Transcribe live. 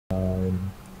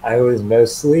I was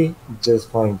mostly just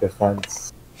playing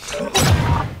defense.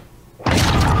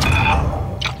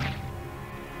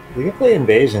 You can play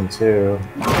invasion too,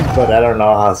 but I don't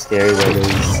know how scary that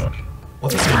is.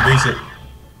 What's the invasion?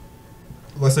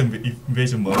 What's the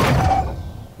invasion mode?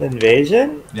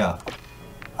 Invasion? Yeah.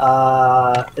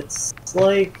 It's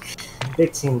like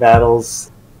big team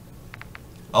battles.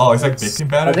 Oh, it's like big team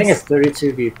battles? I think it's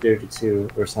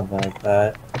 32v32 or something like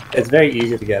that. It's very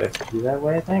easy to get XP that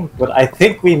way, I think. But I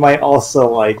think we might also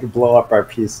like blow up our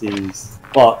PCs.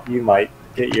 Well, you might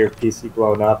get your PC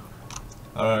blown up.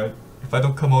 Alright. If I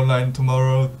don't come online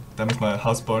tomorrow, that means my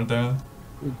house burned down.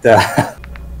 Duh.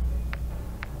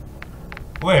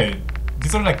 Wait,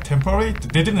 these are like temporary?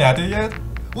 They didn't add it yet?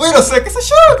 Wait a sec, it's a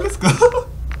shark! Let's go!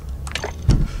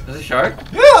 There's a shark?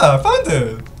 Yeah, I found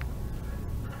it!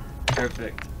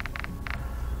 Perfect.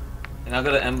 And I'll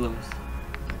go to emblems.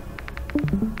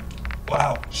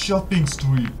 Wow, shopping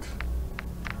streak.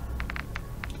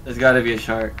 There's gotta be a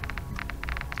shark.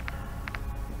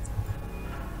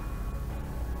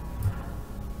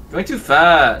 Going too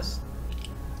fast.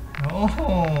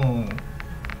 Oh.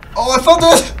 Oh, I found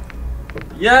it!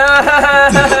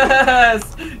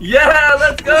 Yes! Yeah,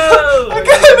 let's go! I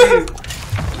got it!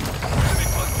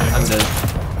 I'm dead.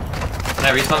 Can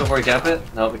I respawn before we cap it?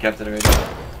 No, we capped it already.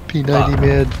 P90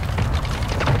 mid.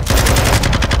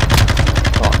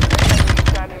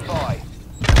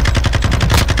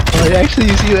 Oh, actually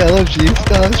you see the LMG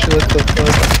stuff? What the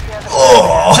fuck?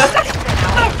 Oh!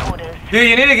 Dude,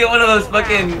 you need to get one of those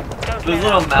fucking those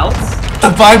little mounts. The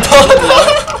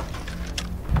bipod!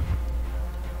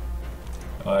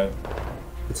 Alright.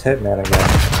 It's Hitman again.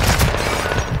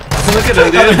 Look at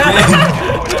him, dude.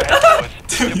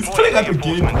 Dude, he's playing like a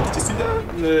game. Did you see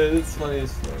that? Yeah, it's funny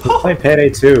as fuck. He's playing Payday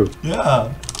 2.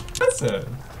 Yeah. That's it.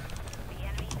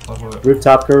 Oh, wait,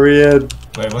 Rooftop Korean.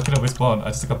 wait, what can I respawn? I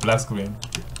just took a black screen.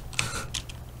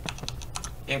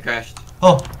 Game crashed.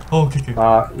 Oh, oh, okay,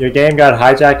 okay. Your game got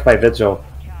hijacked by Vigil.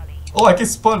 Oh, I can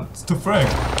spawn to Frank.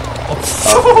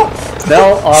 Oh,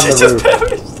 Still on she the just roof.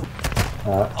 perished.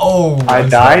 Oh, I my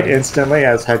died God. instantly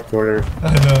as headquarters.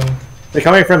 I know. They're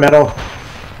coming from middle.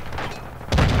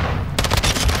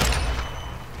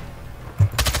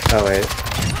 Oh wait.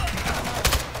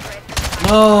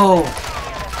 No.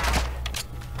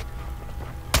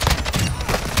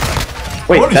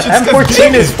 Wait, Holy that shit, this guy's M14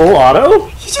 gaming. is full auto?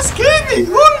 He just killed me!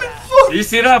 Holy fuck! Did you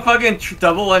see that fucking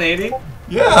double 180?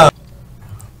 Yeah!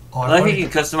 Oh, I like how you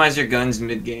can customize your guns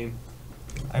mid-game.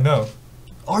 I know.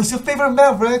 Oh, it's your favorite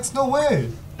map, Rex? No way!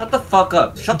 Shut the fuck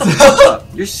up. Shut the fuck up.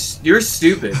 You're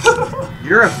stupid.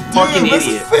 You're a fucking Dude,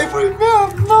 idiot. Rex's favorite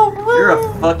map! No way! You're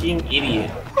a fucking idiot.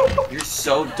 You're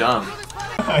so dumb.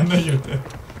 I know you're there.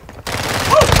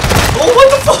 Oh, what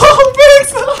the fuck,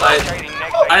 Rex?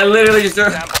 I literally just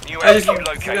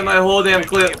threw my whole damn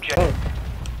clip.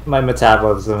 My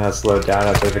metabolism has slowed down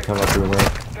as I become a boomer.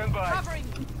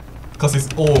 Cause it's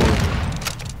old.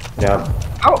 Yep,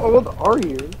 How old are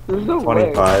you? There's no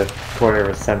way. 25, quarter of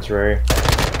a century.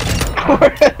 Oh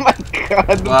my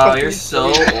god. Wow, you're so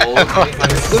old. You're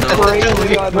so The brain old.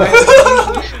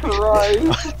 Jesus Christ.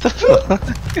 What the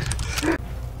fuck?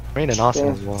 Rain and Austin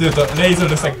as well. Dude, the laser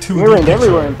looks like 2D. We rained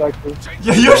everywhere in Texas.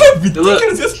 Yeah, you're like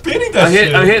ridiculous. You're spinning that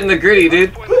shit. I'm hitting the gritty,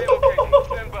 dude.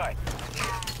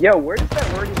 Yo, where does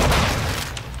that word even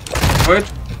Where?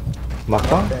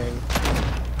 Maka?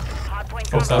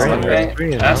 Oh, South Korean, Korea. right?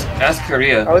 Korean, Ask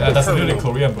Korea. Oh, Yeah, it's that's a literally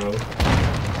Korean. Korean, bro.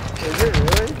 Is it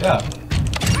really? Yeah.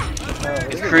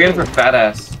 It's Korean for fat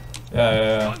ass.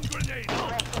 Yeah.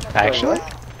 Actually?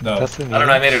 No. That's the I don't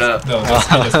know, I made it up. No, that's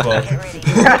good as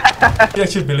fuck. He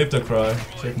actually believed the cry.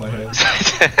 Shake my head.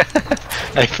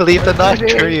 I believe the not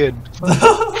Korean.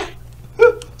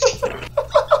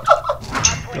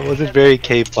 That wasn't very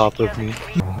K-pop of me.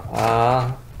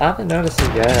 I haven't noticed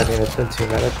it yet. I mean, it's been 2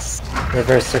 minutes.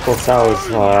 Reverse sickle cell is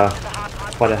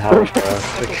what it helped. Come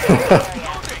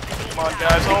on,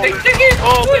 guys.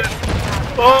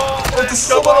 Oh, There's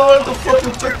someone around the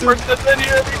fucking tractor. First step in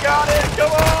here. We got it.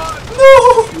 Come on.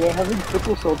 No! Yeah, having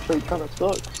sickle cell trait kinda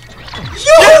sucks.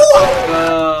 Yo!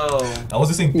 Oh. I was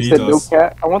using He said no Beatles.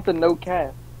 cat. I want the no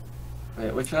cat.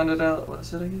 Wait, which round it out?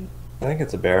 What's it again? I think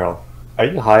it's a barrel. Are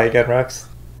you high again, Rex?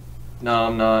 No,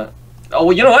 I'm not. Oh,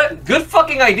 well, you know what? Good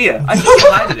fucking idea. I should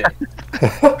have hided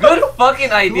it. Good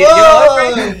fucking idea. You know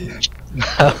what, Frank?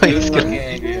 Now Good he's fucking gonna-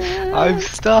 idea. I'm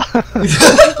stuck.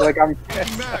 Like I'm.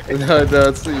 No,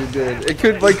 that's what you did. It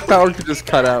could, like, power could just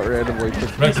cut out randomly.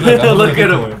 Rex, look, I'm Look at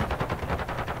gonna him.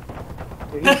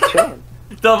 He's chilling.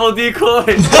 Double decoy.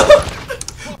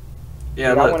 Yeah,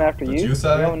 You got one look. after The you? Jew You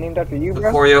side? got one named after you, The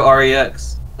bro? Choreo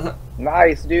REX.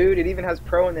 Nice, dude. It even has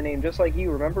pro in the name, just like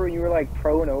you. Remember when you were like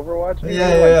pro in Overwatch? Yeah,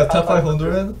 yeah, yeah. Top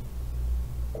 500.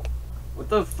 What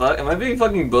the fuck? Am I being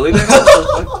fucking bullied right now?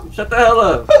 What the fuck? Shut the hell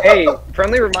up. Hey,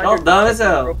 friendly reminder. Oh, dumb as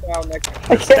hell. profile next- I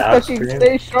can't Scout fucking stream.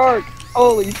 stay shark.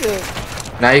 Holy shit.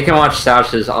 Now you can watch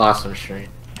Souch's awesome stream.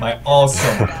 My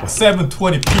awesome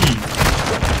 720p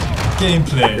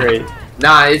gameplay. Great.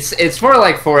 Nah, it's more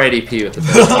like 480p with the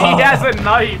He has a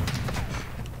knife.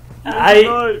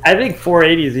 I think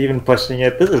 480 is even pushing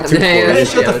it. This is Hey, 240.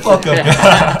 shut the fuck up,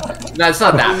 guy. No, it's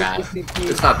not that bad.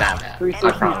 It's not that bad. I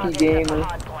 360p promise. gamer.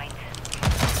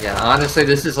 Yeah, honestly,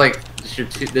 this is like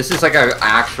an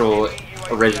actual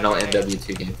original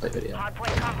MW2 gameplay video.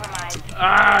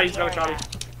 Ah, he's got a copy.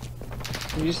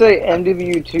 Did you say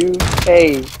MW2?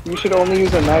 Hey, you should only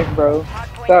use a knife, bro.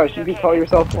 Gosh, you could call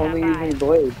yourself only using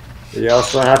blade. You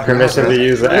also have permission to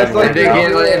use it. It's like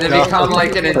And then become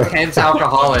like an intense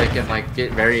alcoholic and like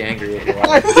get very angry at your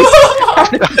wife.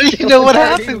 You know what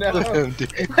happened No. to him,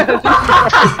 dude?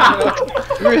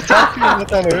 We were talking about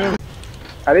that earlier.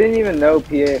 I didn't even know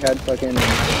PA had fucking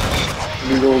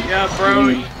legal. Yeah, bro.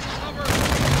 weed.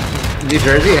 New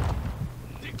Jersey.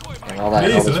 And all that.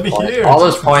 Please, let me hear. All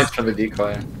those points for the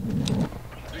decoy.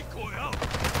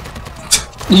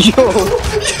 Yo!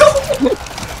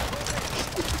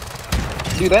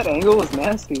 Dude, that angle was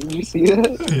nasty. Did you see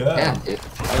that? Yeah. Yeah, dude.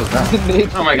 That was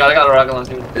that. Oh my god, I got a rocket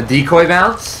launcher. The decoy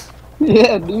bounce?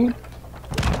 Yeah, dude.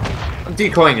 I'm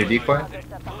decoying your decoy.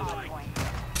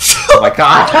 Oh my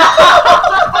god.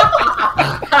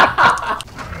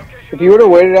 If you would have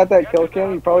waited at that kill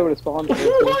cam, you probably would have spawned.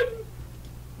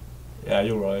 Yeah,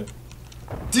 you're right.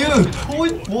 Dude,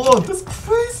 point one. That's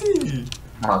crazy.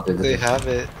 Oh, dude, They have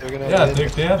it. They're gonna Yeah, win. they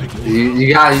have it.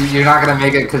 you're not gonna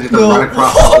make it because you have to No. run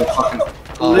across all the fucking.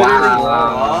 Oh,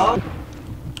 wow.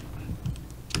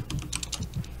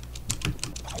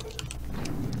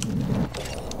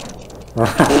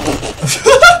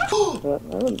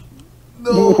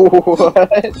 No. What?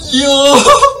 Yo.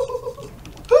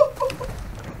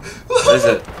 What is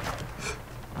it?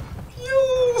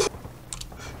 Yo.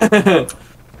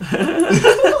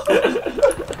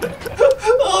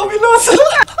 Oh, we lost.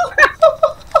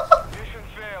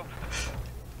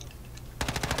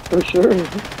 For sure.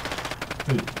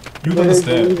 You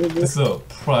understand? This is a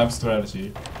prime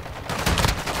strategy.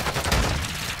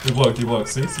 It worked. It worked.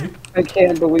 See, see. I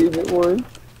can't believe it worked.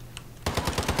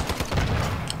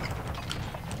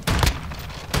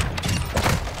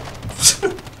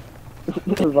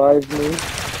 Revive me.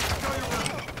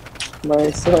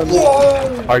 My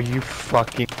son. Are you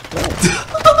fucking?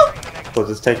 So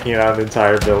just taking out an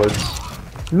entire village.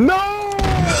 No!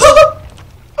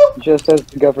 Just as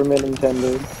the government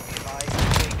intended.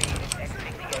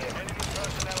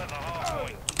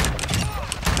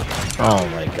 Oh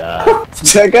my god.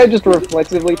 That guy just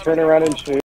reflexively turned around and shoot.